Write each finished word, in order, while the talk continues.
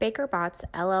Baker Botts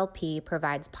LLP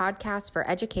provides podcasts for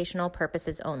educational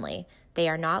purposes only. They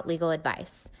are not legal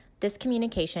advice. This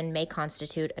communication may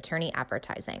constitute attorney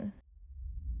advertising.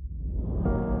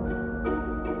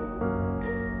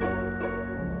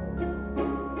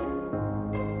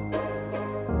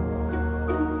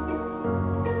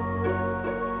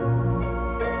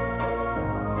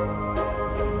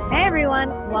 Hey everyone,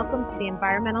 welcome to the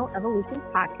Environmental Evolution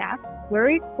Podcast, where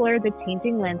we explore the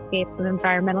changing landscape of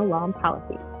environmental law and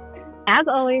policy. As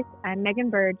always, I'm Megan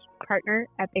Burge, partner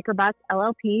at Baker Botts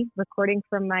LLP, recording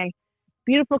from my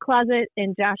beautiful closet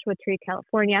in Joshua Tree,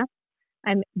 California.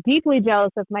 I'm deeply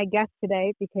jealous of my guest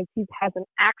today because he has an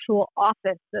actual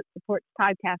office that supports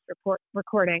podcast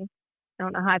recording. I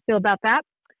don't know how I feel about that.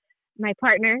 My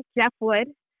partner, Jeff Wood.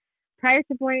 Prior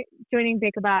to joining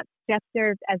Baker Botts, Jeff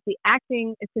served as the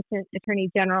acting Assistant Attorney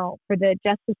General for the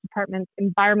Justice Department's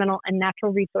Environmental and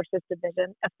Natural Resources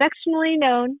Division, affectionately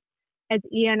known as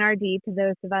ENRD to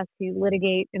those of us who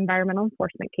litigate environmental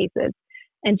enforcement cases.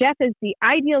 And Jeff is the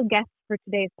ideal guest for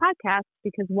today's podcast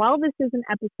because while this is an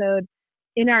episode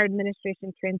in our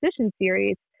administration transition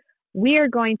series, we are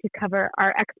going to cover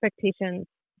our expectations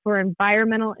for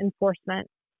environmental enforcement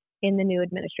in the new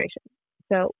administration.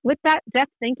 So with that, Jeff,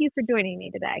 thank you for joining me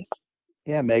today.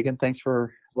 Yeah, Megan, thanks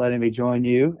for letting me join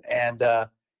you. And,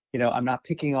 I'm not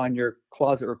picking on your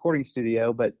closet recording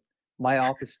studio, but my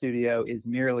office studio is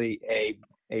merely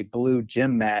a blue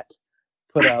gym mat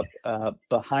put up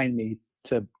behind me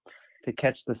to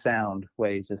catch the sound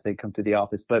waves as they come through the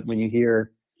office. But when you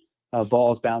hear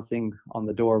balls bouncing on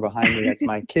the door behind me, that's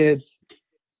my kids.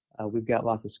 We've got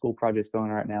lots of school projects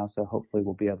going on right now, so hopefully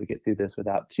we'll be able to get through this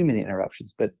without too many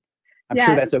interruptions. But I'm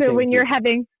sure that's okay. So when you're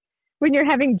having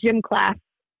gym class,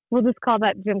 we'll just call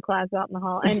that gym class out in the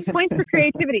hall. And points for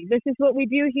creativity. This is what we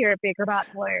do here at Baker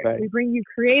Botts Lawyers. Right. We bring you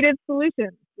creative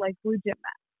solutions like blue gym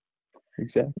mats.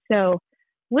 Exactly. So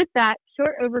with that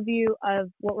short overview of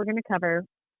what we're going to cover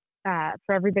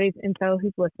for everybody's info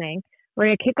who's listening, we're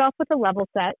going to kick off with a level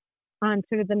set on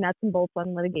sort of the nuts and bolts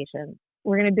on litigation.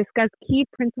 We're going to discuss key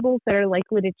principles that are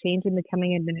likely to change in the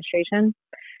coming administration.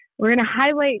 We're going to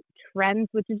highlight trends,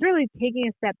 which is really taking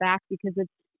a step back because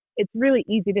it's really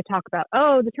easy to talk about,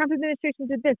 the Trump administration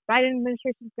did this, Biden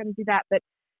administration is going to do that. But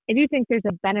I do think there's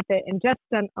a benefit, and Jeff's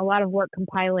done a lot of work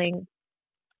compiling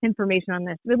information on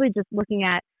this, really just looking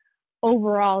at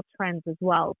overall trends as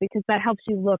well, because that helps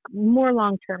you look more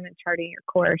long-term in charting your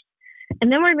course.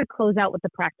 And then we're going to close out with the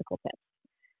practical tips.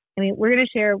 I mean, we're going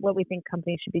to share what we think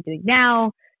companies should be doing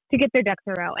now to get their ducks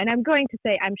in a row. And I'm going to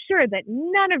say, I'm sure that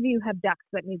none of you have ducks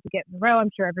that need to get in a row. I'm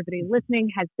sure everybody listening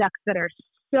has ducks that are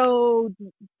so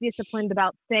disciplined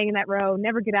about staying in that row,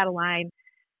 never get out of line.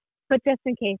 But just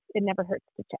in case, it never hurts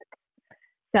to check.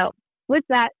 So with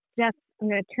that, Jeff, I'm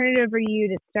going to turn it over to you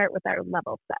to start with our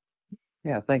level set.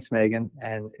 Yeah, thanks, Megan.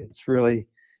 And it's really,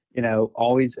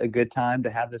 always a good time to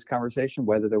have this conversation,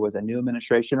 whether there was a new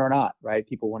administration or not, right?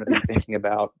 People want to be thinking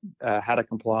about how to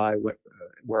comply,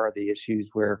 where are the issues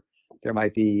where there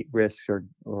might be risks or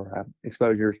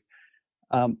exposures.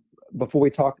 Before we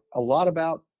talk a lot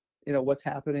about, what's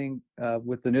happening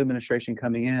with the new administration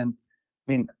coming in,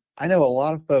 I mean, I know a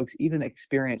lot of folks, even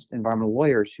experienced environmental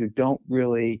lawyers, who don't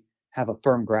really have a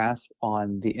firm grasp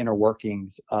on the inner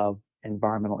workings of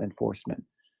environmental enforcement.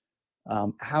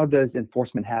 How does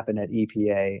enforcement happen at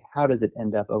EPA? How does it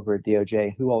end up over at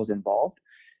DOJ? Who all is involved?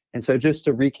 And so just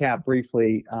to recap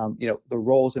briefly, the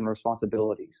roles and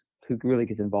responsibilities, who really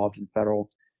gets involved in federal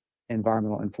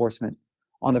environmental enforcement.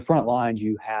 On the front lines,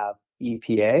 you have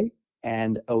EPA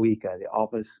and OECA, the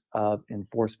Office of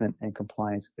Enforcement and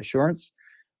Compliance Assurance.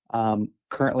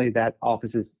 Currently, that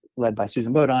office is led by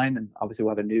Susan Bodine, and obviously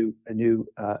we'll have a new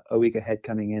OECA head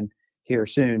coming in here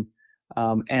soon.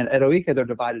 And at OECA, they're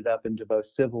divided up into both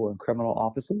civil and criminal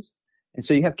offices. And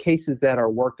so you have cases that are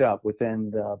worked up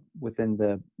within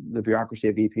the bureaucracy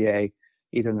of EPA,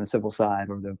 either on the civil side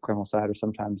or the criminal side, or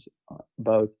sometimes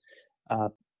both.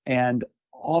 And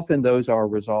often those are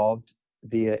resolved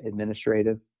via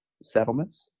administrative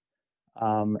settlements.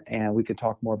 And we could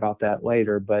talk more about that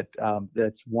later, but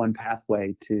that's one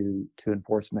pathway to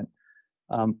enforcement.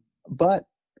 But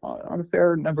on a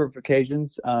fair number of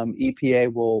occasions,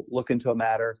 EPA will look into a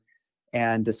matter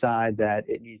and decide that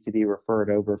it needs to be referred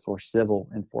over for civil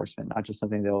enforcement, not just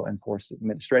something they'll enforce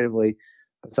administratively,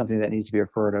 but something that needs to be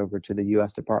referred over to the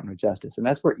U.S. Department of Justice. And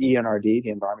that's where ENRD,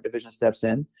 the Environment Division, steps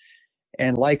in.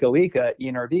 And like OECA,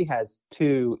 ENRD has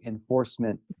two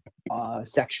enforcement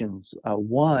sections.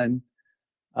 One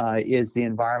is the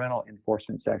Environmental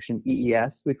Enforcement Section,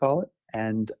 EES, we call it,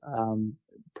 and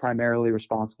primarily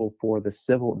responsible for the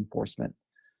civil enforcement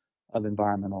of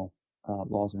environmental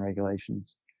laws and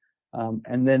regulations.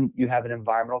 And then you have an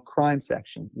environmental crime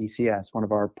section, ECS. One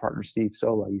of our partners, Steve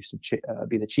Sola, used to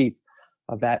be the chief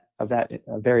of that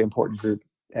very important group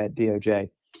at DOJ,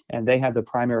 and they have the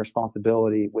primary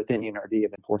responsibility within ENRD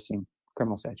of enforcing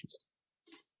criminal statutes.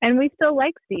 And we still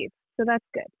like Steve, so that's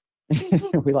good.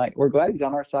 We're glad he's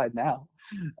on our side now,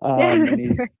 and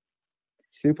he's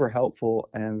super helpful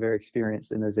and very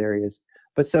experienced in those areas.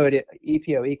 But so at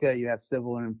EPO ECA, you have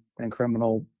civil and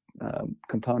criminal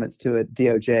components to it.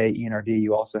 DOJ, ENRD,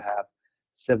 you also have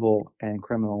civil and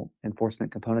criminal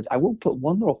enforcement components. I will put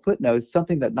one little footnote,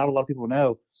 something that not a lot of people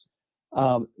know.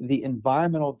 The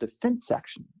environmental defense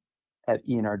section at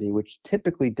ENRD, which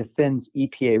typically defends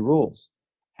EPA rules,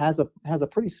 has a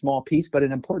pretty small piece, but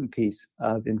an important piece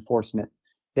of enforcement.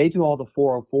 They do all the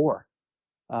 404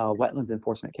 wetlands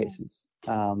enforcement cases,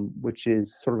 which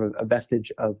is sort of a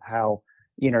vestige of how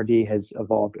ENRD has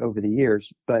evolved over the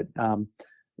years. But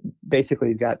basically,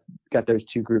 you've got those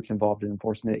two groups involved in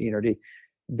enforcement at ENRD.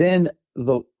 Then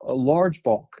a large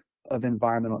bulk of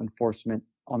environmental enforcement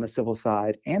on the civil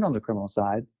side and on the criminal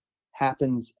side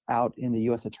happens out in the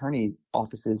U.S. attorney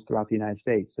offices throughout the United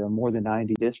States, so more than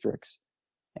 90 districts.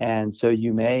 And so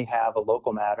you may have a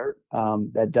local matter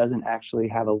that doesn't actually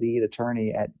have a lead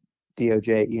attorney at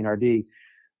DOJ, ENRD,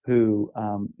 who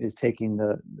is taking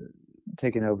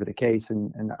over the case,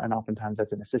 and oftentimes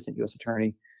that's an assistant U.S.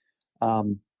 attorney.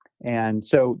 And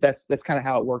so that's kind of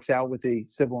how it works out with the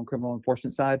civil and criminal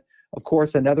enforcement side. Of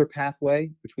course, another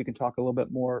pathway, which we can talk a little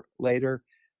bit more later,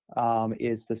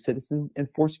 is the citizen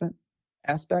enforcement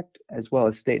aspect, as well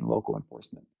as state and local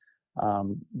enforcement.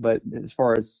 But as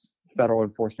far as federal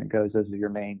enforcement goes, those are your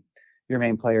main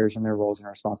players and their roles and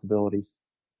responsibilities.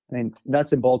 I mean,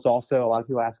 nuts and bolts also, a lot of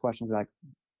people ask questions like,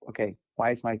 okay, why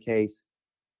is my case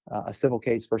a civil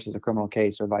case versus a criminal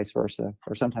case, or vice versa?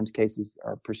 Or sometimes cases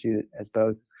are pursued as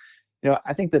both.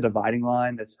 I think the dividing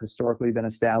line that's historically been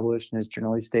established and has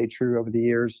generally stayed true over the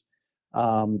years,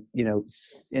 federal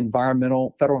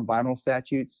environmental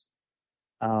statutes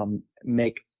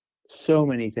make so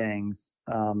many things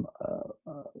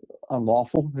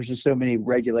unlawful. There's just so many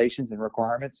regulations and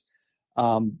requirements.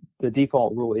 The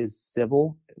default rule is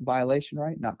civil violation,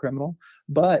 right? Not criminal.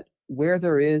 But where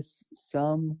there is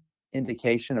some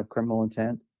indication of criminal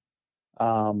intent,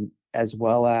 as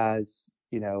well as,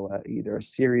 either a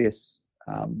serious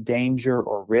danger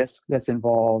or risk that's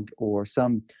involved, or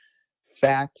some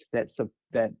fact that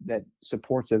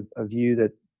supports a view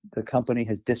that the company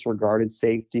has disregarded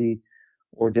safety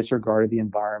or disregarded the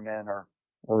environment,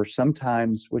 or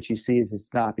sometimes what you see is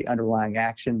it's not the underlying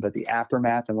action, but the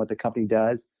aftermath and what the company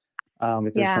does.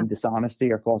 If there's some dishonesty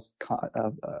or false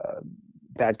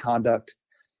bad conduct,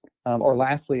 or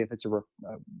lastly, if it's a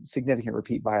significant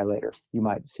repeat violator, you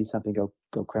might see something go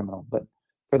criminal. But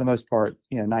for the most part,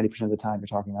 90% of the time, you're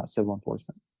talking about civil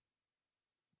enforcement.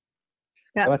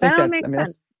 Yeah, so I think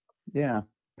sense. Yeah.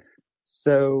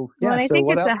 So yeah. Well, I so think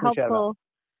what it's else a can we chat about? helpful.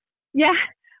 Yeah.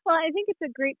 Well, I think it's a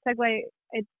great segue.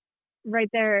 It's right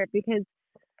there, because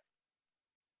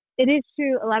it is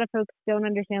true. A lot of folks don't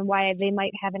understand why they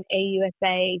might have an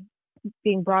AUSA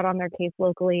being brought on their case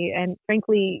locally. And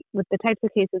frankly, with the types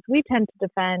of cases we tend to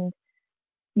defend,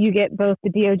 you get both the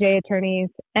DOJ attorneys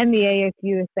and the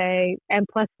ASUSA, and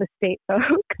plus the state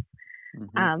folks.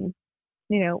 Mm-hmm.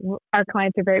 Our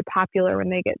clients are very popular when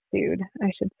they get sued, I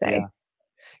should say.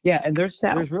 Yeah, and there's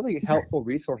really helpful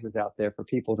resources out there for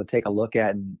people to take a look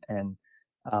at, and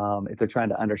if they're trying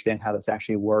to understand how this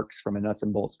actually works from a nuts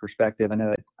and bolts perspective. I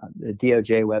know at the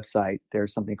DOJ website,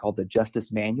 there's something called the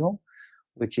Justice Manual,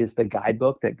 which is the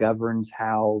guidebook that governs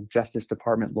how Justice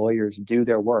Department lawyers do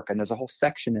their work. And there's a whole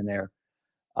section in there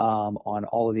on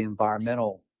all of the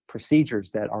environmental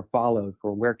procedures that are followed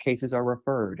for where cases are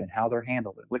referred and how they're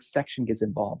handled, and which section gets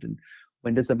involved, and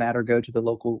when does the matter go to the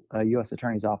local U.S.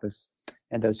 Attorney's Office,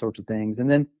 and those sorts of things. And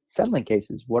then settling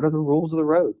cases, what are the rules of the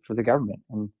road for the government,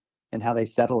 and how they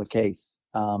settle a case,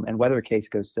 and whether a case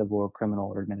goes civil or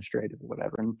criminal or administrative or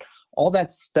whatever. And all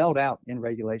that's spelled out in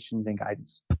regulations and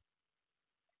guidance.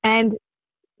 And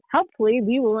hopefully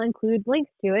we will include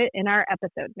links to it in our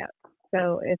episode notes.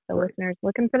 So if the listener's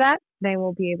looking for that, they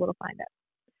will be able to find it.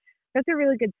 That's a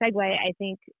really good segue. I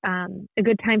think a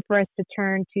good time for us to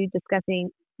turn to discussing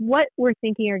what we're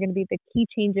thinking are going to be the key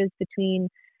changes between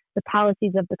the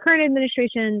policies of the current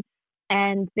administration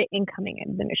and the incoming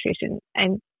administration.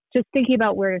 And just thinking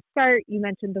about where to start, you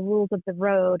mentioned the rules of the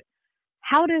road.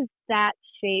 How does that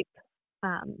shape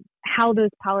how those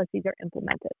policies are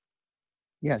implemented?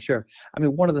 Yeah, sure. I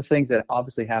mean, one of the things that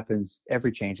obviously happens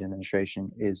every change in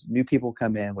administration is new people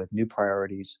come in with new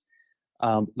priorities.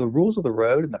 The rules of the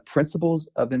road and the principles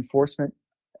of enforcement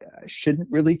shouldn't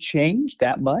really change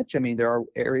that much. I mean, there are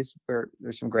areas where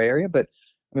there's some gray area, but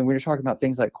I mean, when you're talking about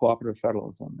things like cooperative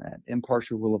federalism and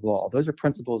impartial rule of law, those are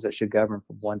principles that should govern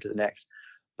from one to the next.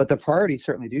 But the priorities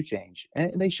certainly do change,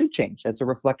 and they should change. That's a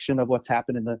reflection of what's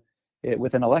happened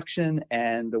with an election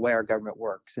and the way our government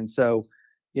works. And so,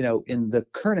 in the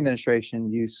current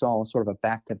administration, you saw sort of a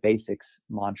back to basics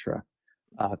mantra: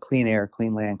 clean air,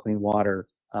 clean land, clean water.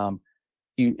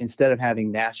 You, instead of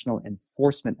having national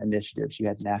enforcement initiatives, you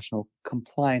had national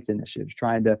compliance initiatives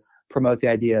trying to promote the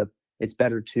idea of it's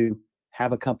better to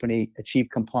have a company achieve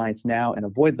compliance now and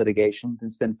avoid litigation than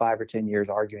spend 5 or 10 years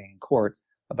arguing in court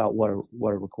about what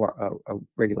a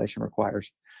regulation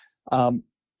requires.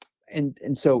 And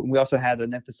so we also had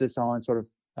an emphasis on sort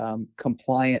of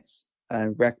compliance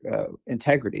and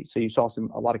integrity. So you saw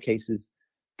a lot of cases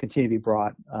continue to be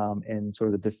brought in sort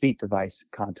of the defeat device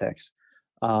context.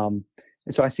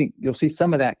 And so I think you'll see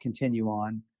some of that continue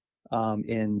on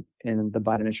in the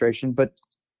Biden administration, but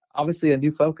obviously a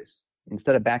new focus.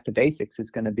 Instead of back to basics, it's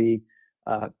going to be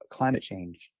climate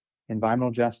change,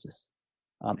 environmental justice,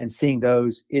 and seeing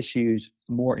those issues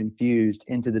more infused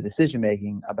into the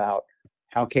decision-making about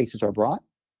how cases are brought,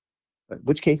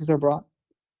 which cases are brought,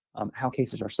 how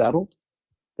cases are settled,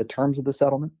 the terms of the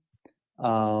settlement,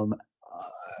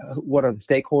 what are the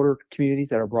stakeholder communities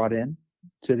that are brought in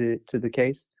to the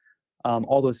case.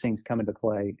 All those things come into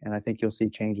play, and I think you'll see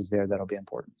changes there that'll be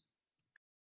important.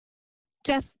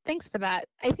 Jeff, thanks for that.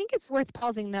 I think it's worth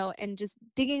pausing, though, and just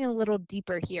digging a little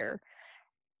deeper here.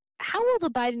 How will the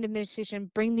Biden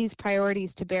administration bring these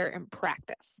priorities to bear in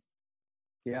practice?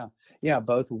 Yeah,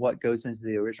 both what goes into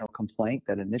the original complaint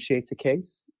that initiates a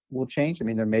case will change. I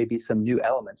mean, there may be some new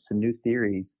elements, some new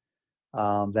theories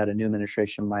that a new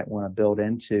administration might want to build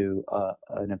into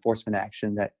an enforcement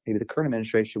action that maybe the current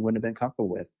administration wouldn't have been comfortable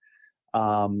with.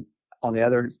 On the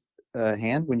other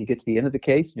hand, when you get to the end of the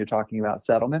case and you're talking about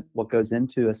settlement, what goes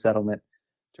into a settlement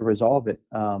to resolve it,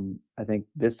 I think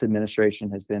this administration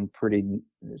has been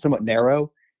somewhat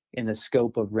narrow in the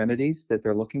scope of remedies that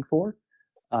they're looking for,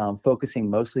 focusing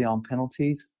mostly on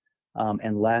penalties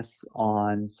and less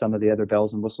on some of the other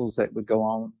bells and whistles that would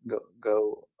go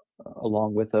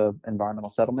along with a environmental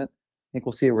settlement. I think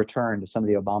we'll see a return to some of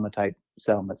the Obama type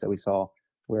settlements that we saw,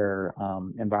 where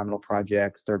environmental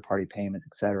projects, third-party payments,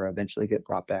 et cetera, eventually get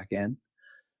brought back in.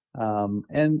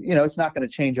 And, it's not going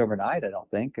to change overnight, I don't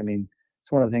think. I mean,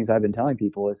 it's one of the things I've been telling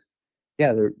people is,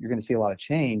 you're going to see a lot of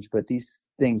change, but these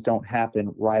things don't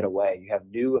happen right away. You have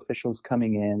new officials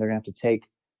coming in. They're going to have to take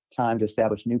time to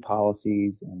establish new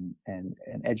policies and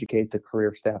educate the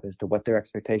career staff as to what their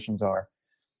expectations are.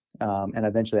 And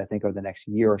eventually, I think over the next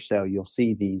year or so, you'll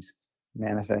see these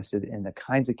manifested in the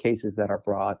kinds of cases that are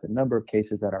brought, the number of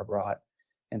cases that are brought,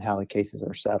 and how the cases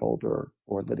are settled or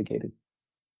litigated.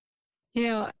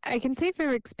 I can say from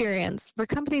experience, for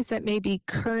companies that may be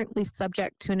currently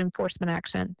subject to an enforcement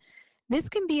action, this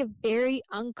can be a very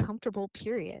uncomfortable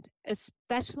period,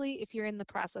 especially if you're in the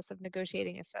process of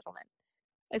negotiating a settlement.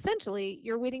 Essentially,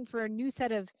 you're waiting for a new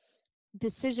set of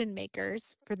decision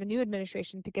makers for the new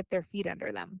administration to get their feet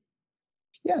under them.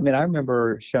 Yeah, I mean, I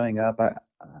remember showing up.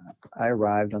 I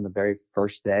arrived on the very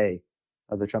first day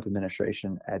of the Trump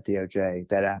administration at DOJ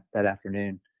that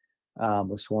afternoon.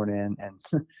 Was sworn in, and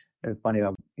it's funny.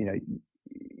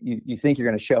 You think you're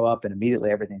going to show up and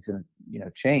immediately everything's going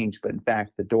to change, but in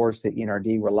fact, the doors to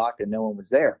ENRD were locked and no one was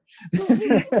there.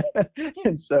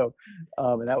 And so,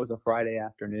 and that was a Friday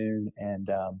afternoon, and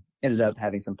ended up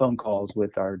having some phone calls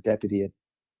with our deputy at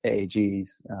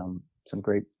AAGs. Some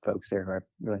great folks there who I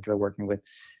really enjoy working with.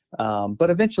 But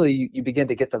eventually you begin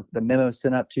to get the memo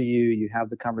sent up to you. You have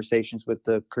the conversations with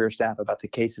the career staff about the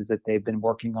cases that they've been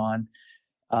working on.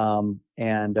 I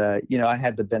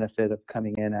had the benefit of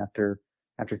coming in after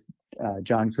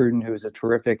John Cruden, who was a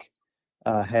terrific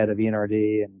head of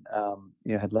ENRD and,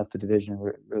 had left the division in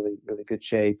really, really good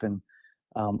shape. And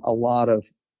a lot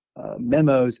of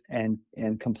memos and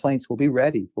complaints will be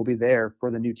ready. Will be there for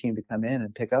the new team to come in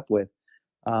and pick up with.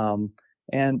 I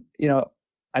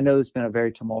know it's been a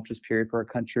very tumultuous period for our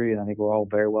country, and I think we're all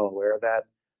very well aware of that.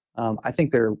 I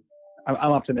think I'm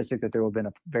optimistic that there will have been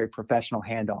a very professional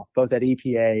handoff, both at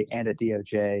EPA and at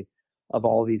DOJ, of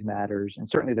all of these matters. And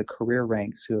certainly the career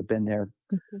ranks who have been there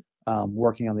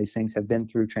working on these things have been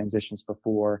through transitions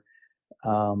before,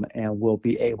 and will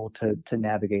be able to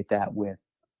navigate that with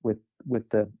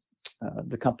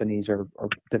the companies or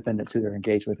defendants who they're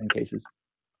engaged with in cases.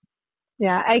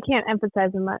 Yeah, I can't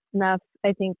emphasize enough.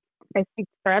 I think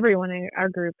for everyone in our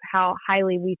group how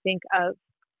highly we think of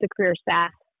the career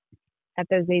staff at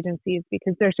those agencies,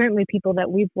 because they're certainly people that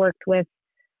we've worked with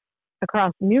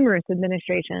across numerous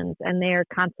administrations, and they are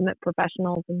consummate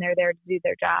professionals and they're there to do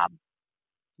their job.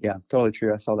 Yeah, totally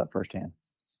true. I saw that firsthand.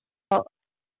 Well,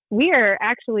 we are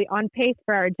actually on pace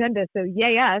for our agenda. So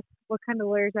yay us. What kind of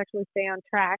lawyers actually stay on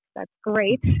track? That's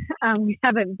great. We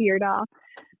haven't veered off.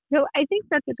 So I think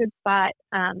that's a good spot.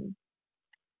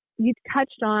 You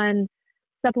touched on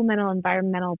supplemental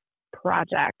environmental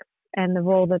projects and the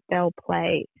role that they'll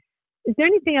play. Is there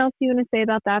anything else you want to say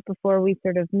about that before we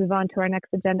sort of move on to our next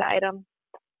agenda item?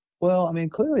 Well, I mean,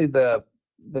 clearly the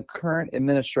current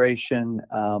administration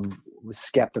was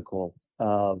skeptical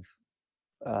of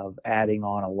adding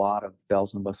on a lot of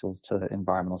bells and whistles to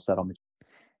environmental settlement.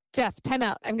 Jeff, time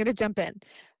out. I'm going to jump in.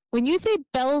 When you say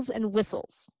bells and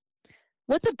whistles,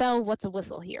 what's a bell, what's a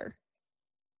whistle here?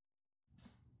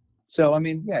 So, I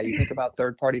mean, yeah, you think about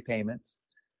third-party payments,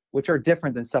 which are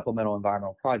different than supplemental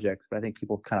environmental projects, but I think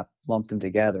people kind of lump them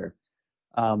together.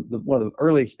 One of the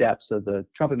early steps of the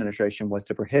Trump administration was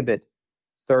to prohibit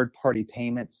third-party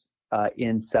payments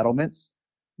in settlements,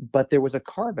 but there was a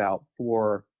carve-out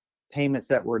for payments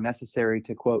that were necessary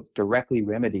to, quote, directly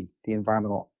remedy the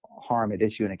environmental harm at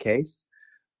issue in a case.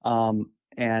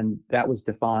 And that was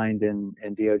defined in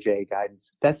DOJ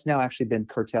guidance. That's now actually been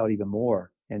curtailed even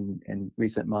more in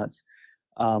recent months,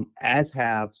 as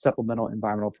have supplemental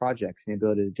environmental projects, the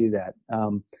ability to do that.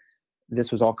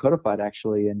 This was all codified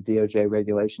actually in DOJ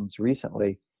regulations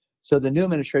recently. So the new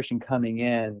administration coming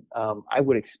in, I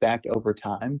would expect over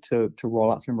time to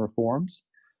roll out some reforms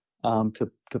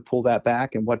to pull that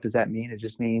back. And what does that mean? It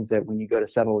just means that when you go to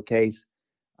settle a case,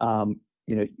 you're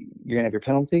going to have your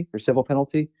penalty, your civil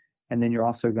penalty, and then you're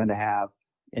also going to have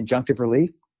injunctive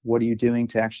relief. What are you doing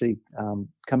to actually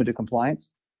come into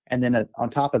compliance? And then on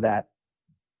top of that,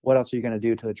 what else are you going to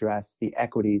do to address the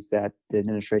equities that the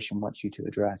administration wants you to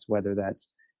address, whether that's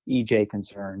EJ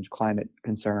concerns, climate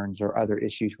concerns, or other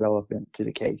issues relevant to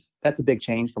the case? That's a big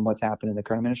change from what's happened in the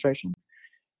current administration.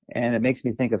 And it makes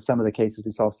me think of some of the cases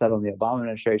we saw settled in the Obama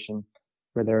administration,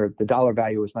 where the dollar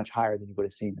value was much higher than you would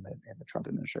have seen in the Trump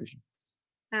administration.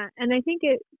 And I think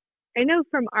I know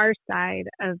from our side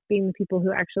of being the people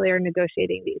who actually are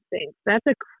negotiating these things, that's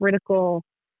a critical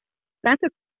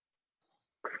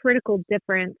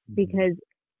difference, because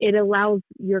it allows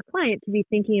your client to be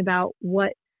thinking about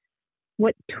what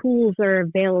tools are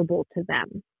available to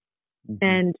them. Mm-hmm.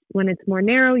 And when it's more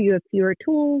narrow, you have fewer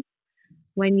tools.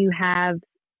 When you have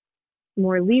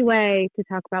more leeway to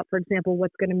talk about, for example,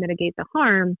 what's going to mitigate the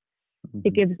harm,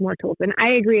 it gives more tools. And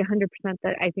I agree 100%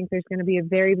 that I think there's going to be a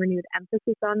very renewed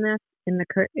emphasis on this in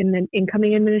the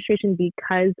incoming administration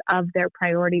because of their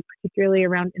priority, particularly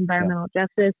around environmental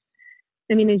justice.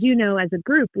 I mean, as you know, as a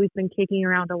group, we've been kicking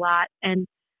around a lot. And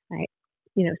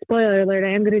spoiler alert,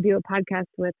 I am going to do a podcast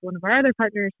with one of our other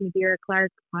partners, Madeira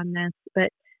Clark, on this. But,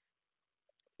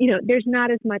 there's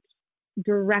not as much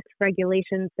direct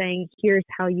regulation saying, here's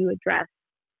how you address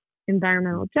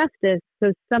environmental justice.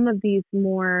 So some of these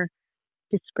more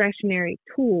discretionary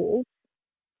tools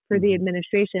for the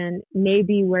administration may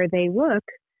be where they look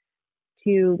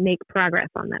to make progress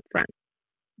on that front.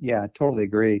 Yeah, I totally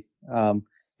agree. And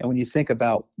when you think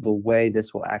about the way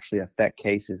this will actually affect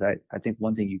cases, I think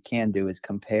one thing you can do is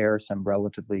compare some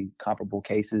relatively comparable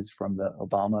cases from the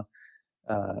Obama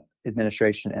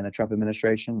administration and the Trump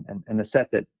administration. And the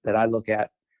set that I look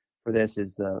at for this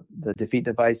is the defeat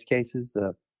device cases,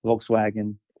 the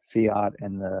Volkswagen, Fiat,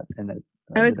 and the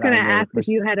I was going to ask if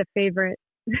you had a favorite.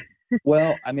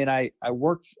 Well, I mean, I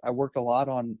worked a lot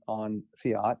on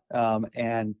Fiat,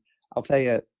 and I'll tell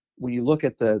you, when you look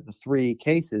at the three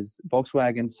cases,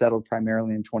 Volkswagen settled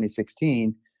primarily in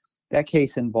 2016. That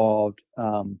case involved,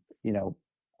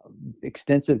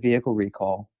 extensive vehicle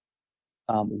recall,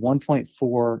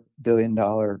 $1.4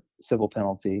 billion civil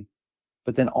penalty,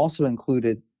 but then also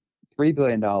included $3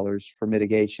 billion for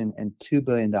mitigation and $2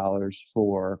 billion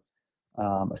for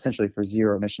essentially for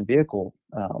zero emission vehicle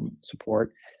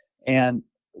support. And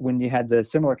when you had the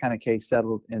similar kind of case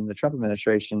settled in the Trump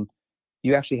administration,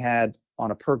 you actually had,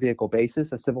 on a per vehicle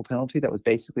basis, a civil penalty that was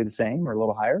basically the same or a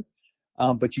little higher,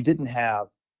 but you didn't have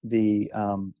the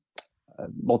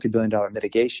multi-billion-dollar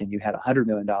mitigation. You had $100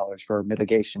 million for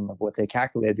mitigation of what they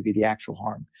calculated to be the actual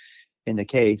harm in the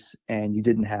case, and you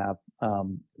didn't have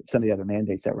some of the other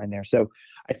mandates that were in there. So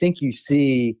I think you'll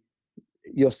see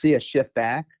a shift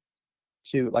back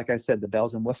to, like I said, the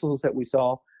bells and whistles that we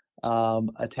saw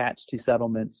attached to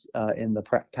settlements in the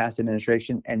past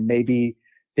administration, and maybe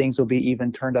things will be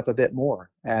even turned up a bit more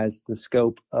as the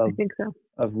scope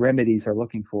of remedies are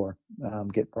looking for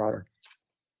get broader.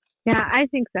 Yeah, I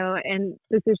think so. And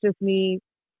this is just me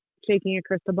shaking a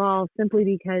crystal ball simply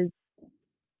because,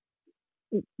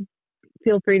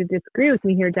 feel free to disagree with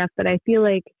me here, Jeff, but I feel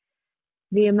like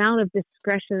the amount of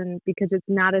discretion, because it's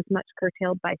not as much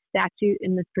curtailed by statute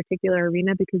in this particular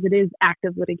arena, because it is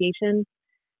active litigation,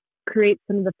 creates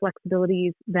some of the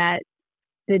flexibilities that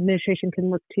the administration can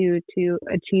look to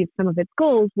achieve some of its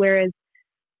goals, whereas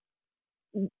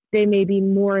they may be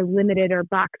more limited or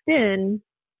boxed in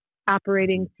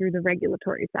operating through the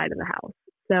regulatory side of the house.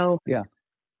 So Yeah.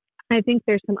 I think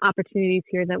there's some opportunities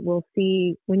here that we'll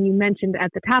see. When you mentioned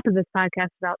at the top of this podcast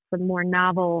about some more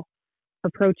novel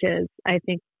approaches, I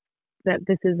think that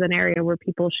this is an area where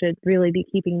people should really be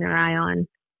keeping their eye on.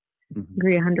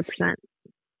 Agree 100%.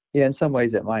 Yeah, in some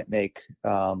ways it might make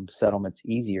settlements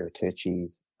easier to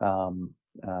achieve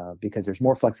because there's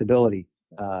more flexibility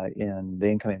in the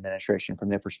incoming administration from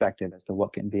their perspective as to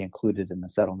what can be included in the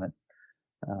settlement.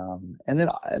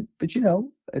 But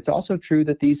it's also true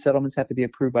that these settlements have to be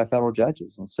approved by federal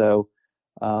judges. And so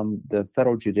the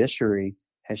federal judiciary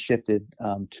has shifted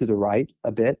to the right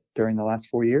a bit during the last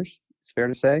 4 years, it's fair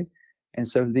to say. And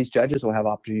so these judges will have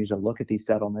opportunities to look at these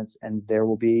settlements, and there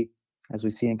will be, as we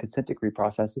see in consent decree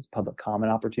processes, public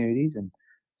comment opportunities. And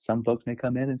some folks may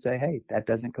come in and say, hey, that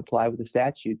doesn't comply with the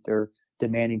statute. They're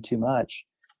demanding too much.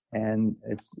 And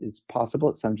it's possible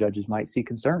that some judges might see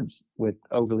concerns with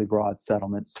overly broad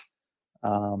settlements.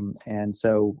 And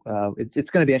so it's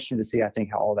going to be interesting to see, I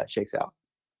think, how all that shakes out.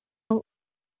 Well,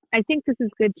 I think this is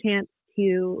a good chance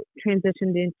to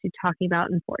transition into talking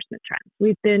about enforcement trends.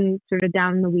 We've been sort of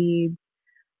down in the weeds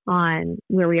on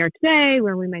where we are today,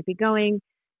 where we might be going.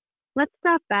 Let's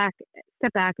step back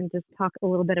and just talk a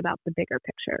little bit about the bigger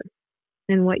picture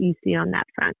and what you see on that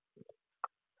front.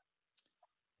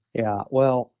 Yeah,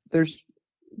 well, there's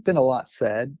been a lot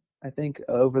said, I think,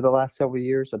 over the last several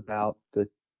years about the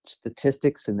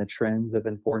statistics and the trends of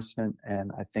enforcement.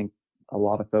 And I think a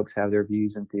lot of folks have their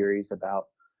views and theories about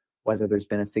whether there's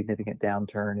been a significant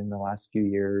downturn in the last few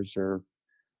years or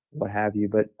what have you.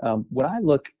 But when I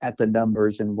look at the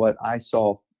numbers and what I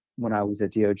saw when I was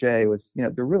at DOJ was,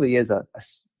 there really is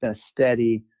been a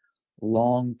steady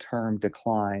long-term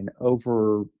decline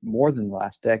over more than the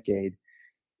last decade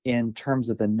in terms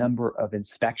of the number of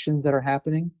inspections that are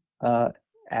happening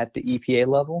at the EPA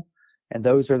level. And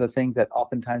those are the things that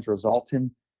oftentimes result in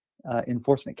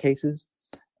enforcement cases.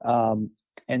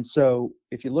 And so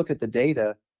if you look at the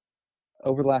data,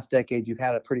 over the last decade, you've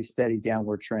had a pretty steady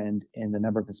downward trend in the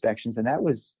number of inspections. And that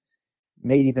was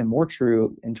made even more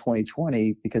true in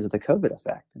 2020 because of the COVID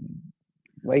effect. I mean,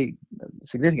 way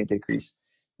significant decrease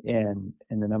in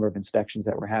the number of inspections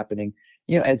that were happening.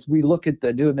 As we look at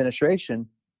the new administration,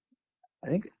 I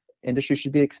think industry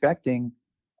should be expecting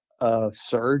a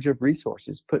surge of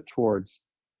resources put towards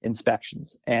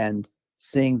inspections and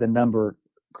seeing the number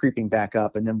creeping back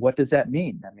up. And then what does that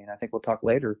mean? I mean, I think we'll talk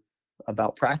later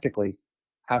about practically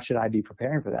how should I be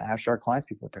preparing for that? How should our clients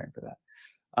be preparing for that?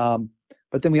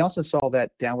 But then we also saw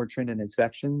that downward trend in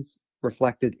inspections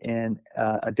reflected in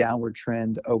a downward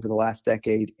trend over the last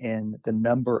decade in the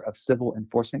number of civil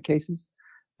enforcement cases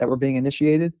that were being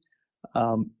initiated.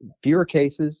 Fewer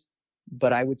cases,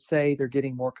 but I would say they're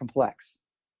getting more complex.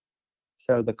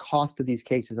 So the cost of these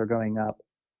cases are going up,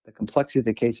 the complexity of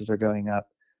the cases are going up.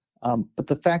 But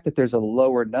the fact that there's a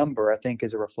lower number, I think,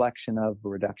 is a reflection of the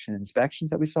reduction in inspections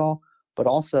that we saw, but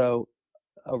also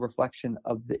a reflection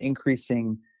of the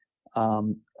increasing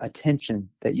attention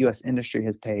that U.S. industry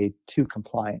has paid to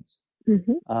compliance.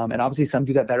 Mm-hmm. And obviously some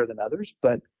do that better than others,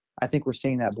 but I think we're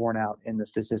seeing that borne out in the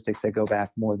statistics that go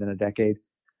back more than a decade.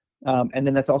 And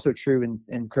then that's also true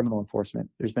in criminal enforcement.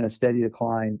 There's been a steady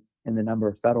decline in the number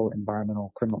of federal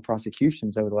environmental criminal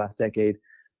prosecutions over the last decade.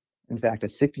 In fact, a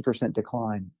 60%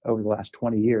 decline over the last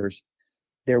 20 years.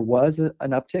 There was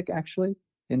an uptick actually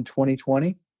in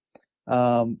 2020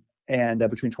 and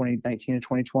between 2019 and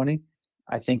 2020.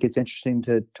 I think it's interesting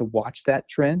to watch that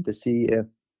trend to see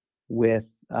if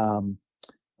with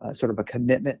sort of a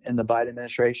commitment in the Biden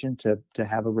administration to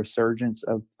have a resurgence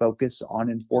of focus on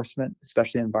enforcement,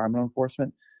 especially environmental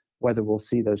enforcement, whether we'll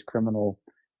see those criminal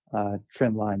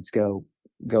trend lines go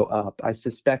up. I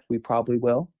suspect we probably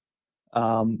will.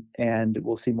 And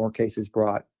we'll see more cases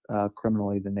brought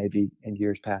criminally than maybe in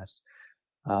years past.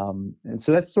 And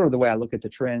so that's sort of the way I look at the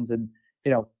trends. And,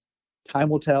 time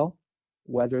will tell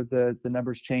whether the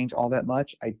numbers change all that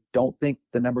much. I don't think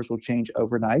the numbers will change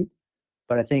overnight,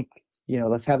 but I think,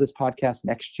 let's have this podcast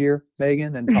next year,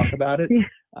 Megan, and talk about it,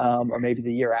 or maybe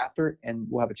the year after, and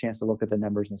we'll have a chance to look at the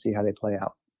numbers and see how they play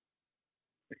out.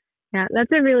 Yeah,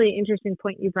 that's a really interesting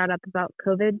point you brought up about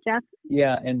COVID, Jeff.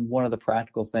 Yeah, and one of the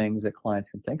practical things that clients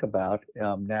can think about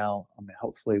now,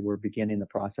 hopefully we're beginning the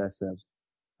process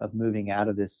of moving out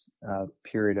of this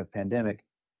period of pandemic,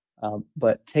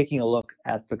 but taking a look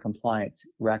at the compliance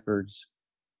records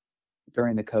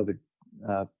during the COVID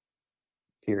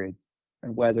period,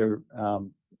 and whether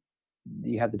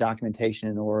you have the documentation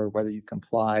in order, whether you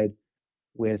complied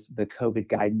with the COVID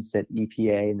guidance that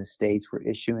EPA and the states were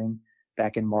issuing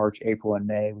back in March, April, and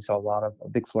May. We saw a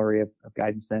big flurry of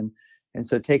guidance then. And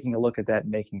so taking a look at that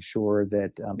and making sure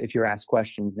that if you're asked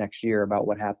questions next year about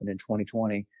what happened in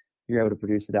 2020, you're able to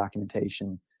produce the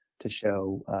documentation to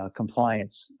show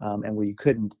compliance, and where you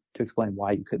couldn't, to explain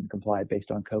why you couldn't comply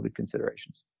based on COVID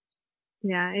considerations.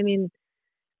 Yeah, I mean,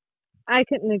 I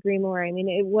couldn't agree more. I mean,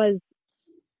 it was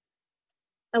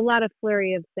a lot of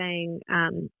flurry of saying,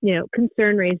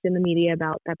 concern raised in the media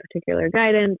about that particular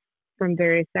guidance from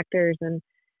various sectors. And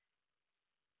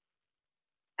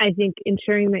I think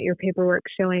ensuring that your paperwork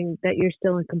showing that you're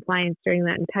still in compliance during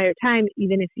that entire time,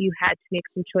 even if you had to make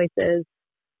some choices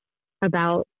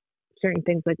about certain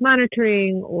things like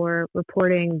monitoring or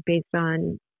reporting based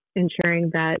on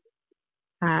ensuring that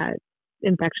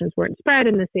infections weren't spread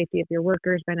and the safety of your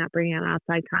workers by not bringing on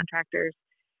outside contractors.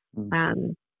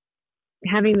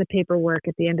 Having the paperwork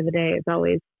at the end of the day is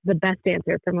always the best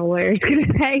answer from a lawyer is going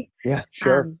to say. Yeah,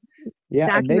 sure.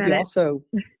 And maybe also,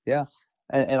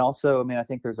 And also, I mean, I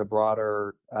think there's a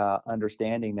broader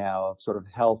understanding now of sort of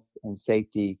health and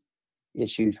safety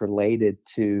issues related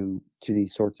to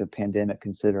these sorts of pandemic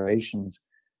considerations.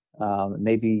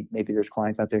 Maybe there's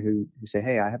clients out there who say,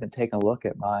 hey, I haven't taken a look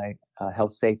at my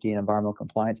health, safety, and environmental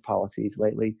compliance policies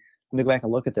lately. Let me go back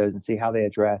and look at those and see how they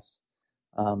address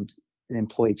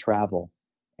employee travel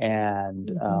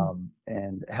and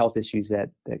health issues that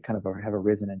kind of have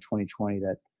arisen in 2020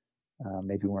 that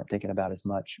maybe we weren't thinking about as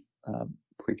much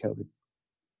pre-COVID.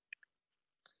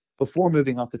 Before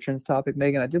moving off the trends topic,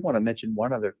 Megan, I did want to mention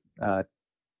one other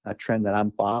trend that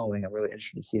I'm following. I'm really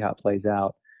interested to see how it plays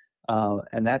out,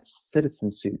 and that's citizen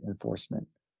suit enforcement.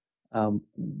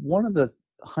 One of the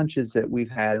hunches that we've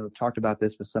had, and we've talked about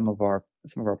this with some of our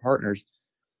partners,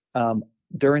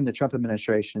 during the Trump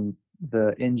administration,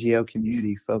 the NGO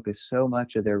community focused so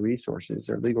much of their resources,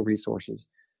 their legal resources,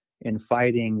 in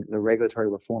fighting the regulatory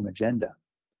reform agenda.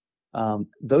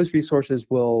 Those resources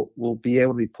will be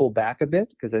able to be pulled back a bit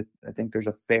because I think there's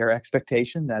a fair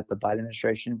expectation that the Biden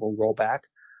administration will roll back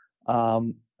a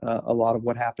lot of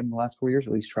what happened in the last 4 years,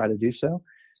 at least try to do so.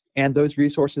 And those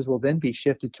resources will then be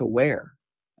shifted to where?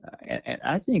 And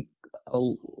I think a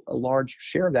large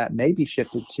share of that may be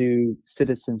shifted to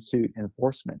citizen suit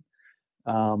enforcement.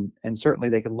 And certainly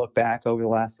they can look back over the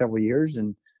last several years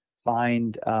and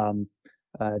find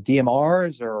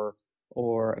DMRs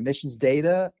or emissions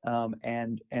data,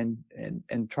 and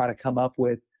try to come up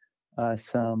with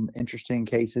some interesting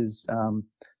cases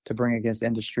to bring against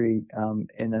industry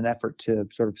in an effort to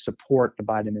sort of support the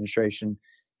Biden administration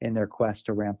in their quest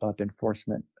to ramp up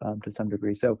enforcement to some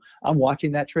degree. So I'm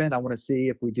watching that trend. I want to see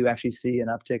if we do actually see an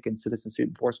uptick in citizen suit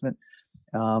enforcement.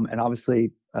 And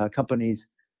obviously companies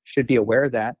should be aware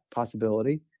of that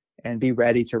possibility and be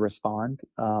ready to respond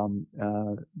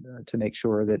to make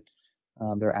sure that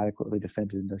they're adequately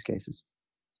defended in those cases.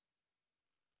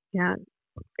 Yeah,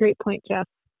 great point, Jeff.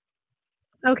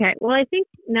 Okay, well, I think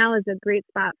now is a great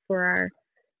spot for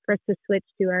us to switch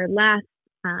to our last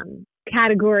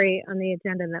category on the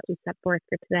agenda that we set forth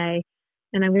for today.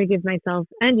 And I'm going to give myself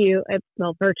and you,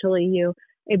 virtually you,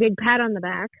 a big pat on the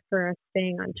back for us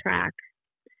staying on track.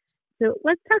 So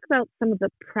let's talk about some of the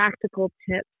practical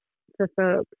tips for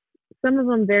folks. Some of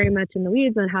them very much in the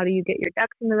weeds on how do you get your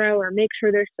ducks in the row or make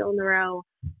sure they're still in the row.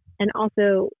 And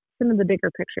also some of the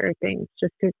bigger picture things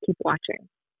just to keep watching.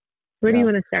 Where do you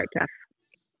want to start, Jeff?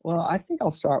 Well, I think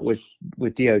I'll start with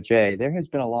DOJ. There has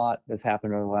been a lot that's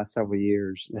happened over the last several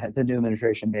years that the new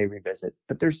administration may revisit,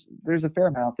 but there's a fair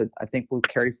amount that I think will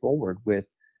carry forward with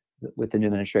the new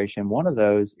administration. One of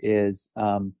those is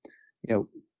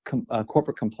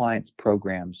corporate compliance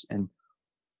programs, and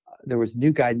there was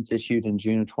new guidance issued in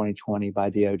June of 2020 by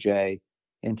DOJ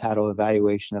entitled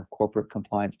 "Evaluation of Corporate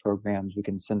Compliance Programs." We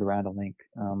can send around a link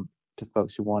to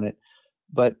folks who want it.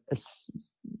 But a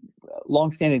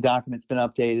longstanding document's been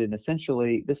updated, and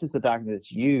essentially this is the document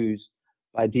that's used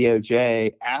by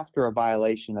DOJ after a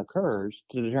violation occurs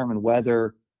to determine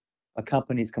whether a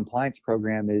company's compliance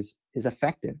program is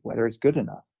effective, whether it's good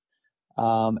enough.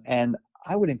 And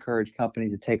I would encourage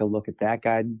companies to take a look at that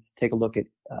guidance, take a look at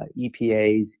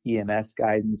EPA's EMS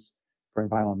guidance for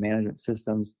environmental management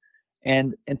systems,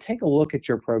 and take a look at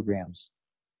your programs.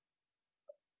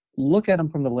 Look at them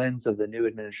from the lens of the new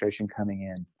administration coming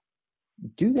in.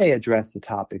 Do they address the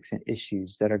topics and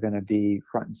issues that are going to be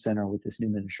front and center with this new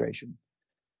administration?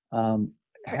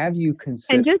 Have you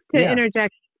considered? And just to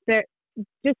interject,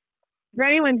 just for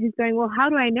anyone who's going, well, how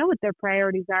do I know what their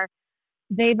priorities are?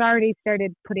 They've already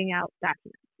started putting out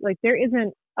documents. Like there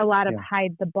isn't a lot of Yeah.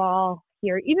 hide the ball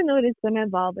here, even though it is going to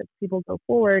evolve as people go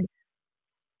forward.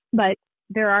 But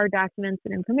there are documents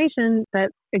and information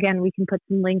that, again, we can put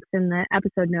some links in the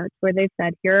episode notes where they've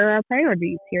said, here are our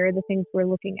priorities. Here are the things we're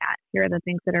looking at. Here are the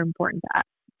things that are important to us.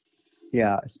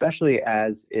 Yeah, especially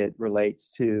as it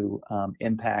relates to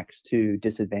impacts to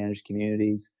disadvantaged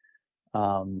communities,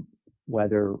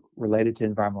 whether related to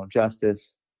environmental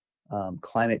justice,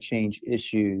 climate change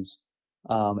issues,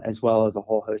 as well as a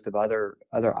whole host of other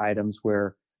items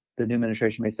where the new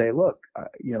administration may say, look,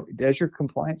 does your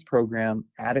compliance program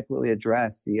adequately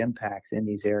address the impacts in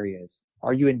these areas?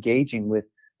 Are you engaging with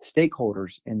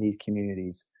stakeholders in these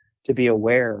communities to be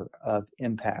aware of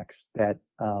impacts that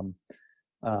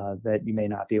that you may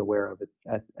not be aware of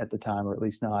at the time, or at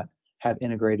least not have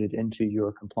integrated into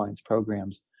your compliance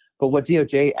programs? But what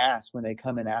DOJ asks when they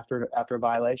come in after a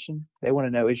violation, they want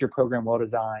to know, is your program well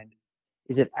designed?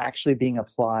 Is it actually being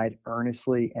applied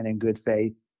earnestly and in good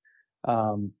faith?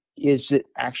 Is it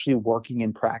actually working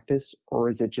in practice, or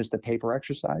is it just a paper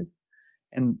exercise?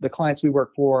 And the clients we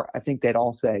work for, I think they'd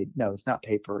all say, no, it's not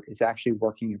paper. It's actually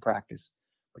working in practice.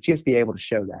 But you have to be able to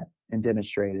show that and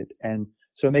demonstrate it. And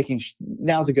so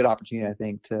now's a good opportunity, I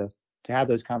think, to have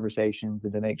those conversations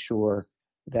and to make sure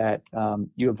that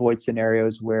you avoid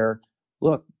scenarios where,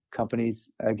 look,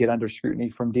 companies get under scrutiny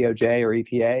from DOJ or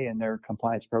EPA and their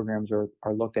compliance programs are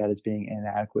looked at as being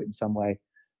inadequate in some way.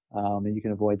 And you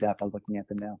can avoid that by looking at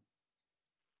them now.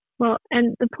 Well,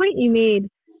 and the point you made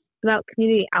about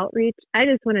community outreach, I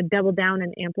just want to double down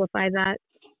and amplify that.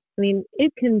 I mean,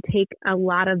 it can take a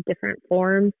lot of different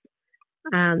forms.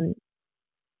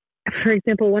 For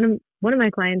example, one of my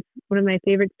clients, one of my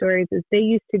favorite stories is they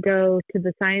used to go to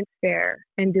the science fair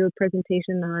and do a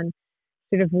presentation on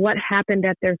sort of what happened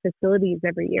at their facilities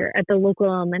every year at the local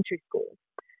elementary schools.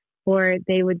 Or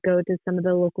they would go to some of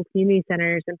the local community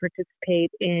centers and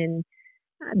participate in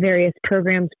various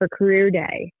programs for career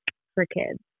day for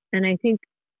kids. And I think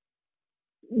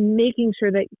making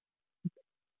sure that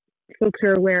folks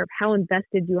are aware of how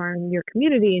invested you are in your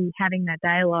community and having that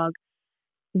dialogue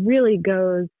really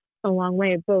goes a long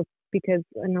way, both because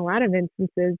in a lot of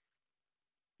instances,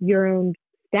 your own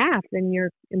staff and your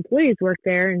employees work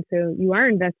there. And so you are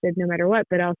invested no matter what,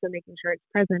 but also making sure it's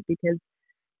present because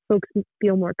folks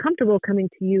feel more comfortable coming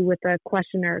to you with a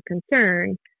question or a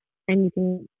concern, and you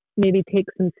can maybe take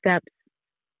some steps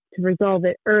to resolve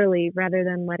it early rather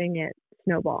than letting it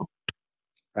snowball.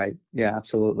 Right. Yeah,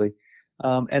 absolutely.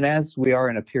 And as we are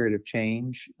in a period of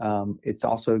change, it's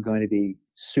also going to be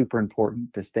super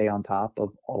important to stay on top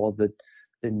of all of the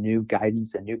new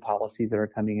guidance and new policies that are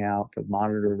coming out, to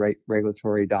monitor the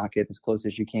regulatory docket as close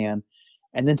as you can,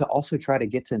 and then to also try to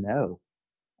get to know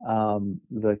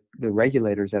the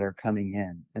regulators that are coming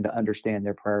in and to understand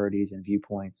their priorities and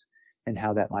viewpoints and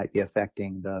how that might be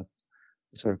affecting the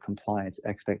sort of compliance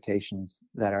expectations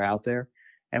that are out there.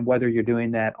 And whether you're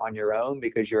doing that on your own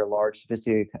because you're a large,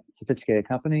 sophisticated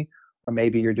company, or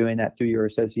maybe you're doing that through your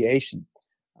association,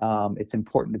 it's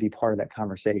important to be part of that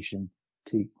conversation,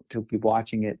 to be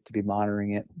watching it, to be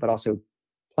monitoring it, but also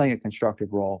playing a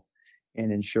constructive role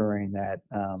in ensuring that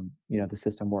the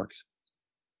system works.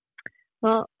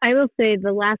 Well, I will say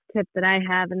the last tip that I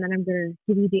have, and then I'm going to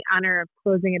give you the honor of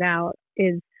closing it out,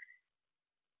 is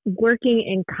working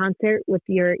in concert with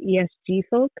your ESG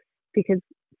folks, because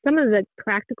some of the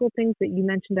practical things that you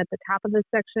mentioned at the top of this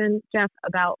section, Jeff,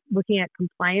 about looking at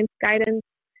compliance guidance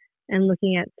and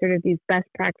looking at sort of these best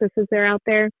practices that are out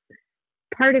there,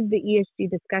 part of the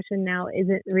ESG discussion now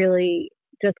isn't really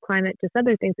just climate, just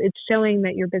other things. It's showing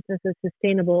that your business is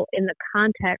sustainable in the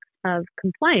context of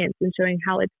compliance and showing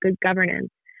how it's good governance.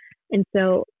 And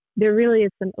so there really is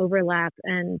some overlap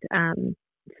and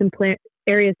some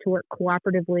areas to work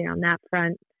cooperatively on that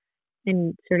front,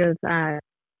 and sort of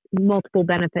multiple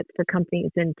benefits for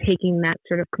companies in taking that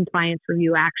sort of compliance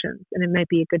review actions. And it might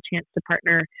be a good chance to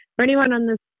partner. For anyone on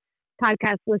this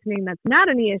podcast listening that's not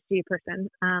an ESG person,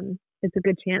 it's a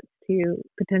good chance to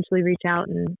potentially reach out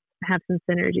and have some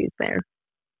synergies there.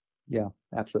 Yeah,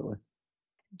 absolutely.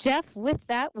 Jeff, with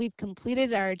that, we've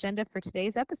completed our agenda for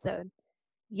today's episode.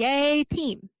 Yay,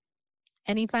 team.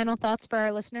 Any final thoughts for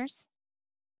our listeners?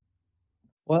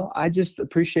 Well, I just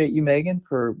appreciate you, Megan,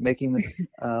 for making this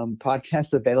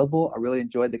podcast available. I really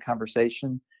enjoyed the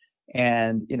conversation.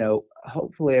 And,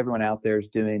 hopefully everyone out there is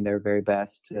doing their very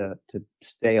best to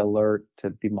stay alert, to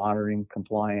be monitoring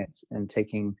compliance and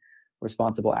taking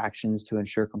responsible actions to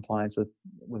ensure compliance with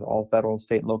all federal,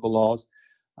 state, and local laws.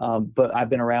 But I've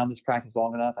been around this practice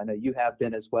long enough. I know you have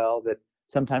been as well, that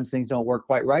sometimes things don't work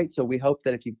quite right. So we hope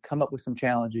that if you come up with some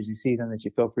challenges, you see them, that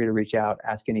you feel free to reach out,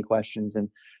 ask any questions. And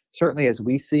certainly as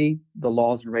we see the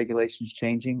laws and regulations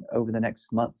changing over the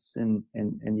next months and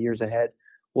years ahead,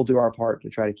 we'll do our part to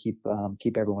try to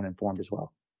keep everyone informed as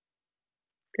well.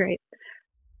 Great.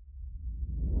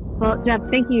 Well, Jeff,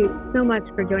 thank you so much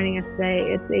for joining us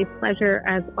today. It's a pleasure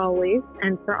as always.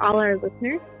 And for all our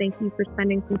listeners, thank you for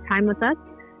spending some time with us.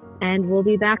 And we'll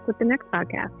be back with the next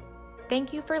podcast.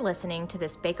 Thank you for listening to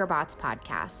this BakerBots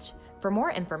podcast. For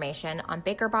more information on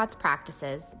BakerBots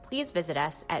practices, please visit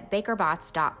us at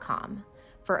bakerbots.com.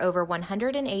 For over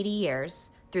 180 years,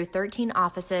 through 13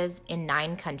 offices in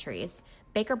 9 countries,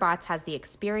 BakerBots has the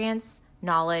experience,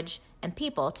 knowledge, and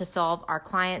people to solve our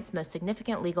clients' most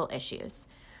significant legal issues.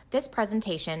 This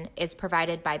presentation is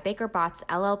provided by BakerBots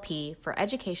LLP for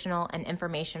educational and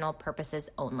informational purposes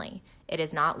only. It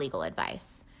is not legal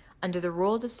advice. Under the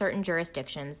rules of certain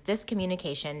jurisdictions, this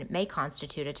communication may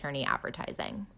constitute attorney advertising.